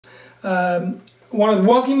I want to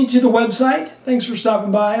welcome you to the website. Thanks for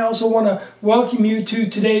stopping by. I also want to welcome you to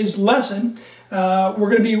today's lesson. We're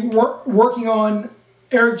going to be working on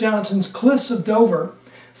Eric Johnson's Cliffs of Dover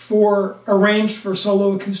arranged for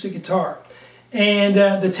solo acoustic guitar. And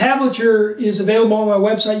the tablature is available on my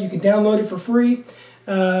website. You can download it for free.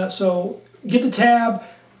 So get the tab,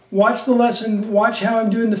 watch the lesson, watch how I'm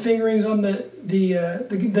doing the fingerings on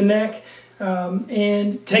the neck.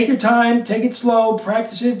 And take your time, take it slow,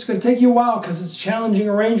 practice it. It's going to take you a while because it's a challenging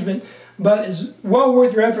arrangement, but it's well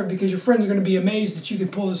worth your effort because your friends are going to be amazed that you can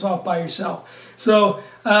pull this off by yourself. So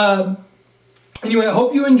anyway, I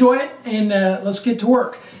hope you enjoy it, and let's get to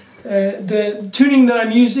work. The tuning that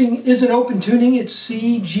I'm using is an open tuning. It's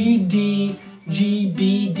C, G, D, G,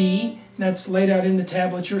 B, D. That's laid out in the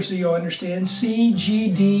tablature so you'll understand. C, G,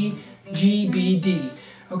 D, G, B, D.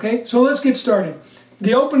 Okay, so let's get started.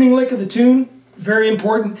 The opening lick of the tune, very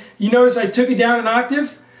important. You notice I took it down an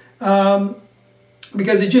octave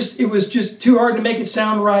because it was just too hard to make it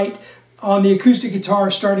sound right on the acoustic guitar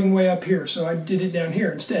starting way up here. So I did it down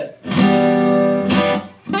here instead.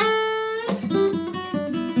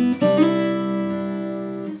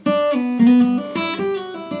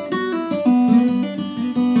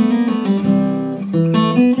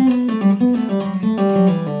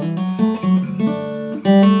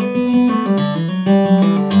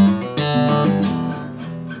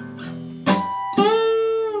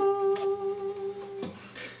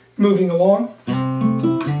 Moving along.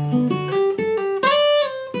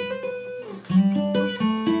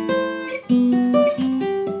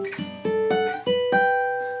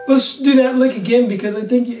 Let's do that lick again because I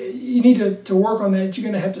think you need to work on that. You're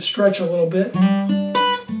going to have to stretch a little bit.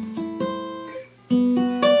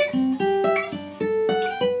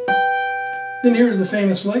 Then here's the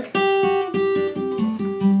famous lick.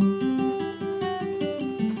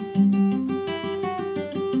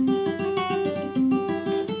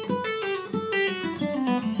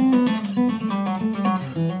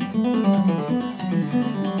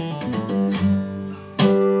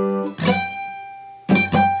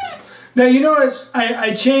 Now you notice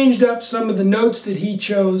I changed up some of the notes that he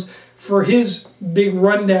chose for his big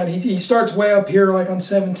rundown. He starts way up here like on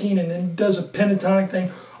 17 and then does a pentatonic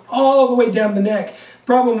thing all the way down the neck.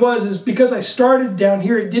 Problem is because I started down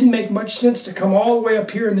here, it didn't make much sense to come all the way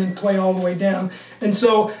up here and then play all the way down. And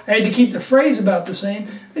so I had to keep the phrase about the same.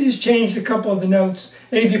 I just changed a couple of the notes.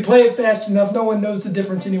 And if you play it fast enough, no one knows the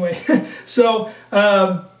difference anyway. So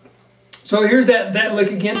here's that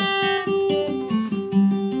lick again.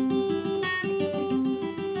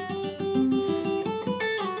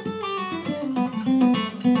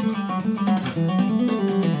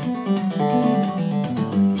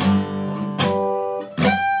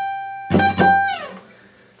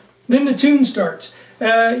 Then the tune starts.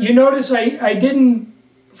 You notice I didn't,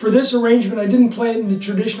 for this arrangement, I didn't play it in the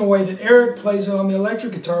traditional way that Eric plays it on the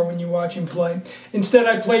electric guitar when you watch him play. Instead,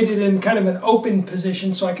 I played it in kind of an open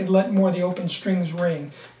position so I could let more of the open strings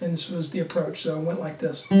ring. And this was the approach, so I went like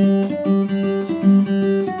this.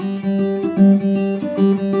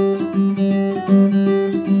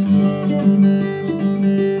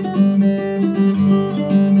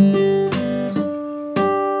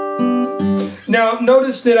 Now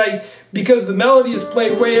notice that because the melody is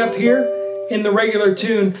played way up here in the regular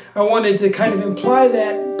tune, I wanted to kind of imply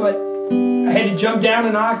that, but I had to jump down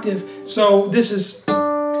an octave. So this is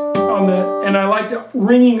on and I like the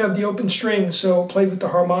ringing of the open strings, so played with the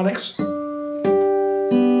harmonics.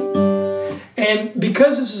 And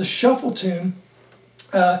because this is a shuffle tune,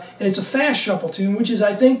 and it's a fast shuffle tune, which is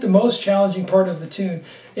I think the most challenging part of the tune,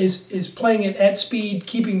 is playing it at speed,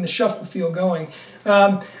 keeping the shuffle feel going.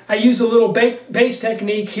 I use a little bass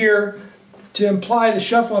technique here to imply the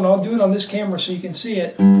shuffle, and I'll do it on this camera so you can see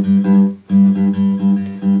it.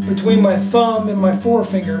 Between my thumb and my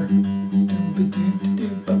forefinger.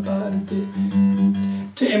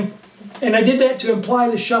 And I did that to imply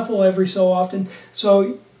the shuffle every so often,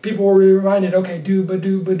 so people were reminded, okay,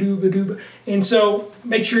 do-ba-do-ba-do-ba-do-ba. And so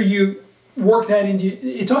make sure you work that into,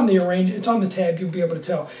 it's on the arrangement, it's on the tab, you'll be able to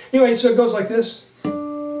tell. Anyway, so it goes like this.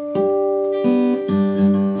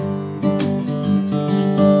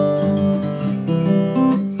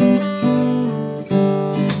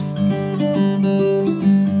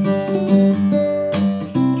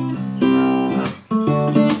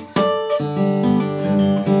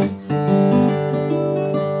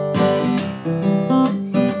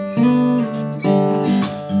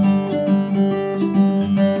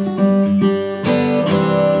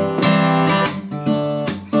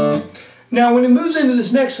 Now, when it moves into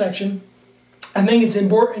this next section, I think it's an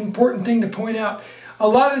important thing to point out. A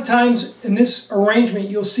lot of the times in this arrangement,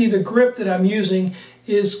 you'll see the grip that I'm using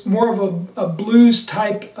is more of a blues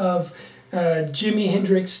type of Jimi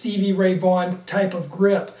Hendrix, Stevie Ray Vaughan type of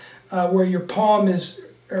grip, where your palm is,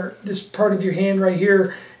 or this part of your hand right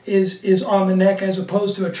here is on the neck, as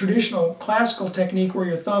opposed to a traditional classical technique where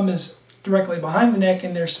your thumb is directly behind the neck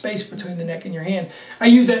and there's space between the neck and your hand. I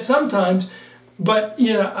use that sometimes, but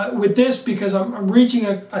you know, with this, because I'm reaching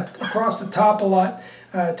across the top a lot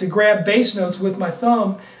to grab bass notes with my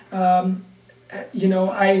thumb, you know,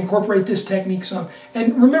 I incorporate this technique some.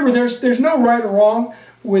 And remember, there's no right or wrong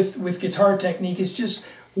with guitar technique. It's just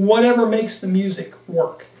whatever makes the music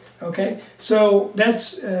work. Okay, so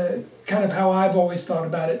that's kind of how I've always thought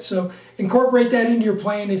about it. So incorporate that into your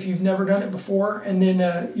playing if you've never done it before, and then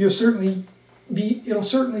it'll certainly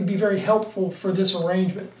be very helpful for this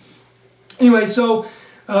arrangement. Anyway, so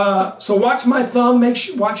watch my thumb.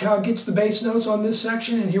 Watch how it gets the bass notes on this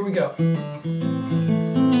section, and here we go.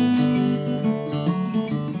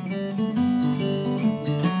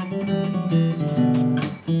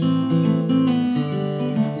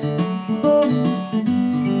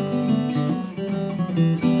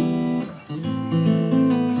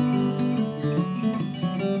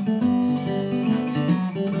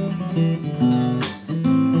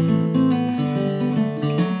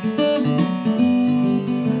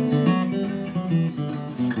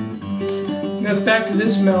 Now back to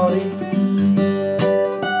this melody.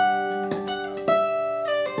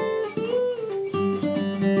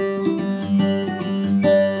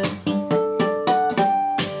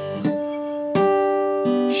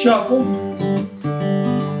 Shuffle.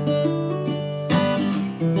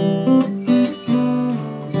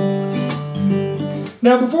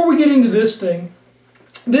 Now before we get into this thing,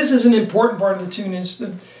 this is an important part of the tune.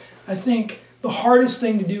 I think the hardest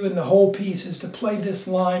thing to do in the whole piece is to play this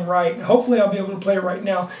line right. Hopefully I'll be able to play it right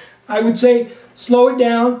now. I would say slow it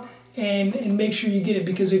down and make sure you get it,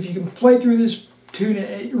 because if you can play through this tune,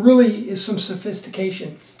 it really is some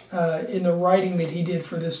sophistication in the writing that he did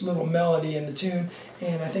for this little melody in the tune,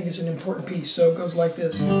 and I think it's an important piece. So it goes like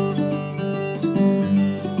this.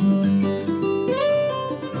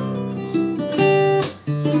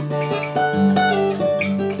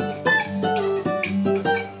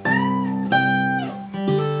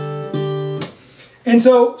 And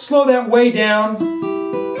so slow that way down.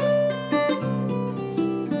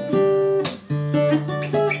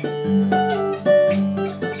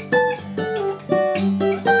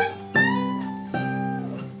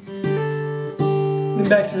 Then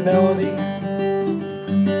back to the melody.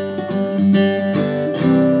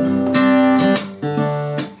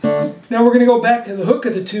 Now we're going to go back to the hook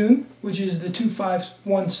of the tune, which is the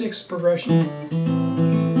 2-5-1-6 progression.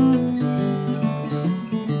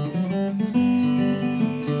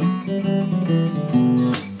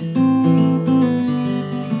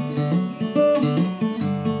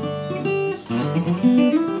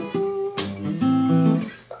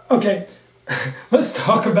 Okay, let's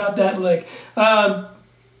talk about that lick.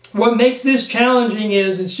 What makes this challenging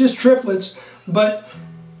is it's just triplets, but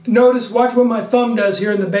watch what my thumb does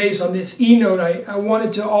here in the bass on this E note. I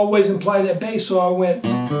wanted to always imply that bass, so I went.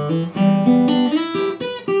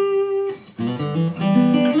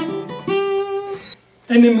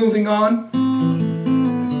 And then moving on.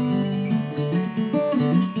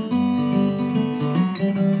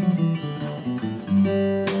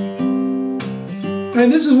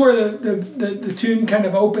 And this is where the tune kind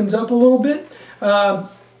of opens up a little bit.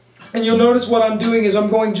 And you'll notice what I'm doing is I'm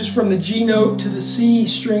going just from the G note to the C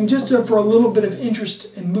string, just for a little bit of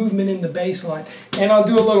interest and movement in the bass line. And I'll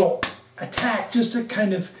do a little attack just to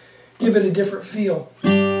kind of give it a different feel.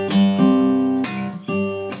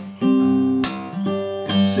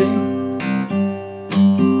 See?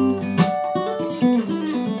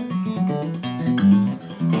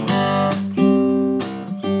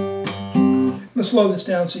 Let's slow this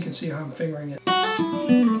down so you can see how I'm fingering it.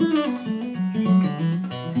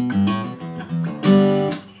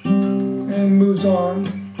 And moves on.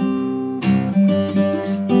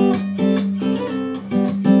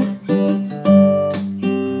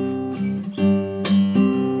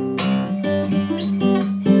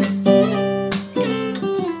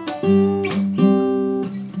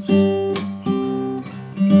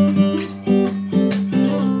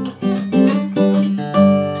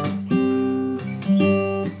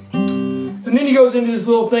 And then he goes into this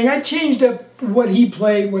little thing. I changed up what he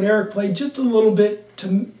played, what Eric played, just a little bit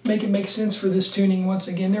to make it make sense for this tuning once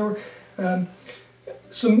again. There were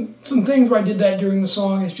some things where I did that during the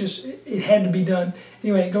song. It's just, it had to be done.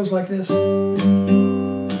 Anyway, it goes like this.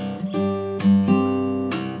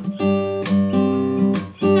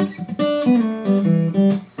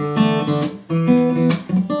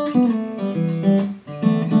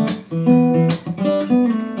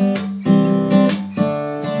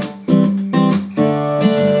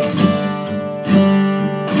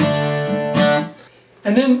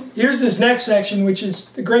 here's this next section, which is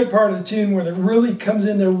the great part of the tune where it really comes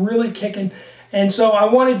in, they're really kicking. And so I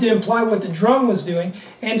wanted to imply what the drum was doing.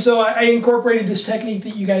 And so I incorporated this technique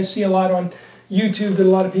that you guys see a lot on YouTube, that a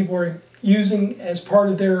lot of people are using as part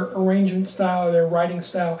of their arrangement style or their writing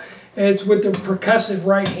style. And it's with the percussive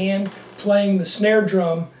right hand playing the snare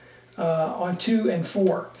drum on 2 and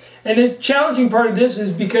 4. And the challenging part of this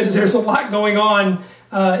is because there's a lot going on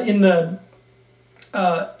in the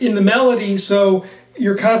melody, so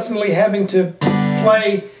you're constantly having to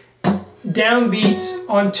play downbeats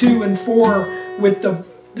on 2 and 4 with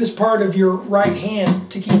this part of your right hand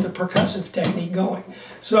to keep the percussive technique going.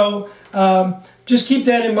 So just keep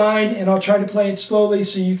that in mind, and I'll try to play it slowly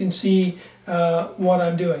so you can see what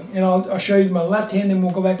I'm doing. And I'll show you my left hand, then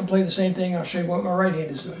we'll go back and play the same thing. I'll show you what my right hand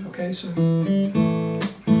is doing. Okay, so.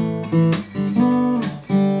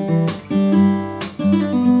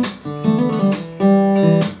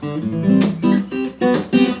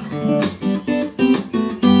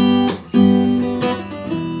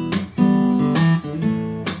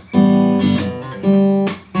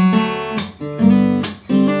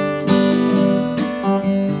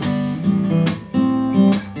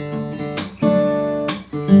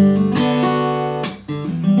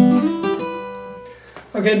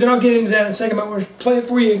 Okay, then I'll get into that in a second, but we'll play it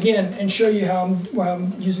for you again and show you how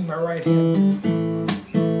I'm using my right hand.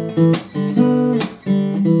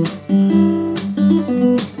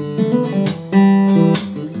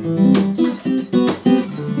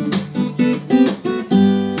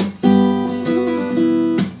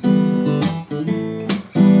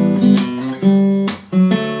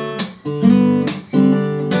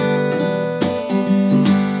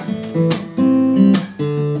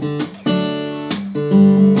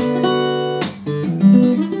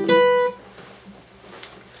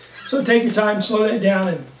 So take your time, slow that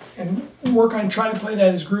down, and work on trying to play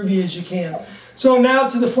that as groovy as you can. So now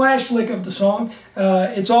to the flash lick of the song.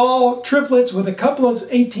 It's all triplets with a couple of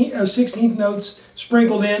 16th notes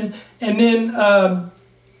sprinkled in. And then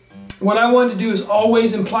what I wanted to do is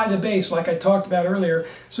always imply the bass, like I talked about earlier,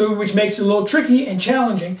 so which makes it a little tricky and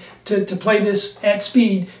challenging to play this at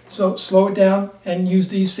speed. So slow it down and use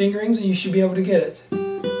these fingerings, and you should be able to get it.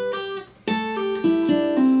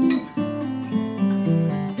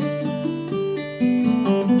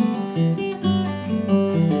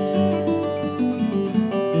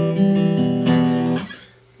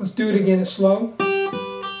 Do it again, it's slow.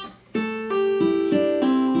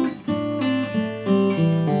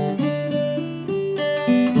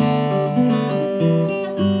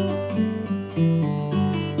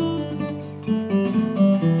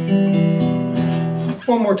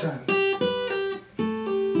 One more time.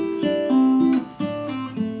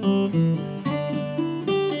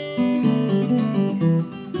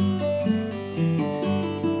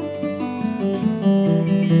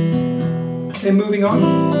 Okay, moving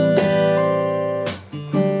on.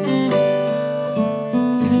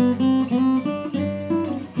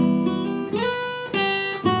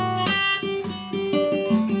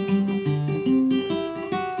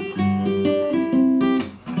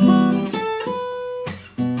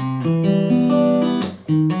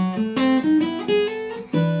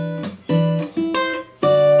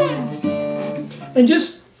 And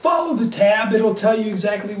just follow the tab, it'll tell you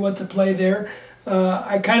exactly what to play there.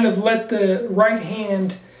 I kind of let the right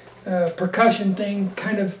hand percussion thing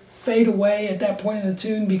kind of fade away at that point in the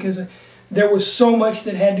tune because there was so much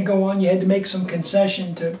that had to go on. You had to make some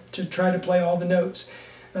concession to try to play all the notes.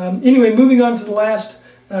 Anyway, moving on to the last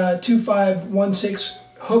 2-5-1-6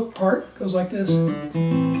 hook part. Goes like this.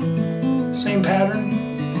 Same pattern.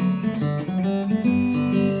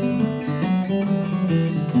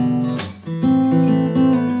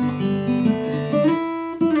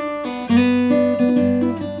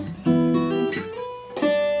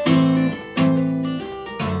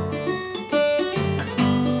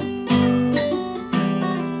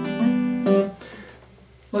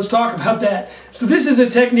 Let's talk about that. So this is a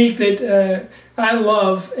technique that I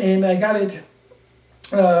love, and I got it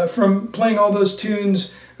from playing all those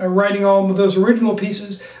tunes, writing all of those original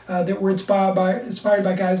pieces that were inspired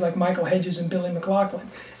by guys like Michael Hedges and Billy McLaughlin.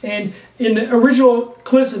 And in the original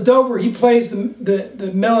Cliffs of Dover, he plays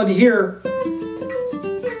the melody here.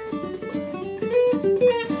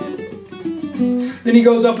 Then he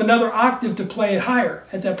goes up another octave to play it higher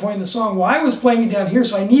at that point in the song. Well, I was playing it down here,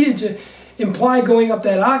 so I needed to imply going up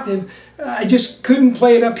that octave. I just couldn't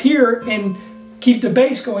play it up here and keep the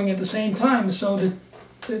bass going at the same time. So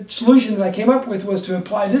the solution that I came up with was to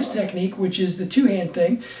apply this technique, which is the two-hand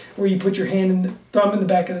thing, where you put your hand and the thumb in the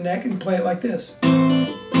back of the neck and play it like this.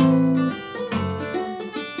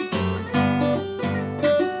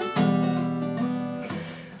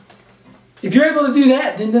 if you're able to do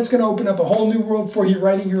that, then that's going to open up a whole new world for you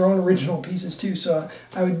writing your own original pieces too. So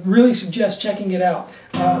I would really suggest checking it out.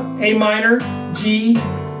 A minor, G,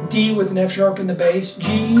 D with an F sharp in the bass,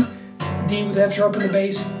 G, D with F sharp in the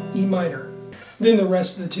bass, E minor. Then the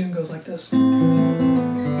rest of the tune goes like this.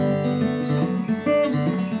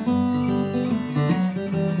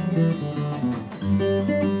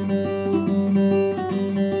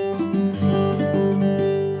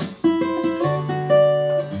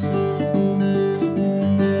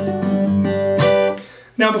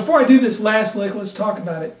 Now, before I do this last lick, let's talk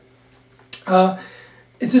about it.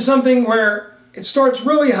 It's just something where it starts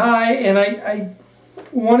really high, and I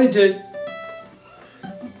wanted to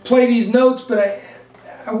play these notes, but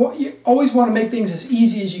you always want to make things as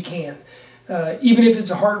easy as you can. Even if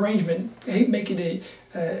it's a hard arrangement, make it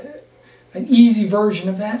an easy version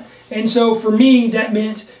of that. And so for me, that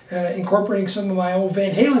meant incorporating some of my old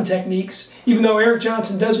Van Halen techniques. Even though Eric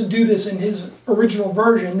Johnson doesn't do this in his original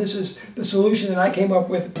version, this is the solution that I came up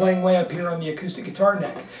with playing way up here on the acoustic guitar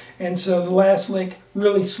neck. And so the last lick,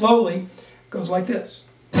 really slowly, goes like this.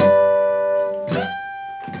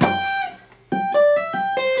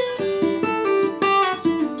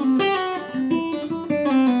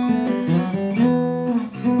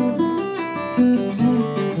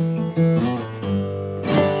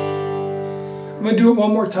 I'm going to do it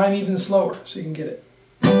one more time even slower so you can get it.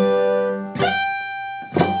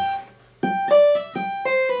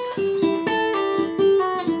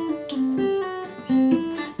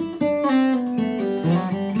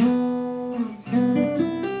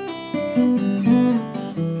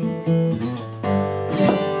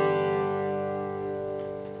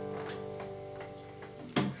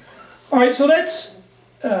 Alright, so that's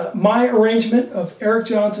my arrangement of Eric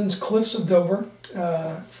Johnson's Cliffs of Dover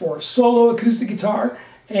for solo acoustic guitar.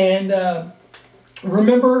 And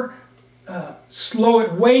remember, slow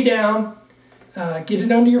it way down, get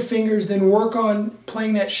it under your fingers, then work on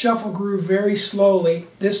playing that shuffle groove very slowly,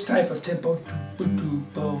 this type of tempo.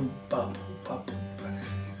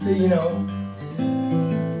 You know.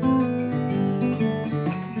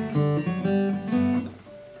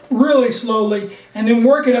 Really slowly, and then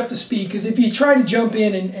work it up to speed, because if you try to jump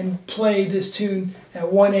in and play this tune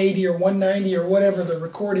at 180 or 190 or whatever the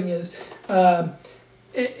recording is,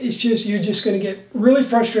 it's just, you're just going to get really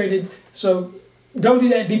frustrated. So don't do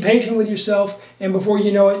that. Be patient with yourself, and before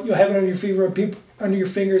you know it, you'll have it under your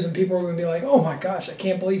fingers, and people are going to be like, oh my gosh, I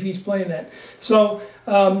can't believe he's playing that. So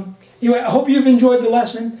anyway, I hope you've enjoyed the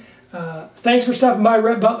lesson. Thanks for stopping by,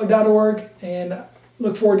 RhettButler.org, and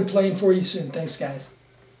look forward to playing for you soon. Thanks, guys.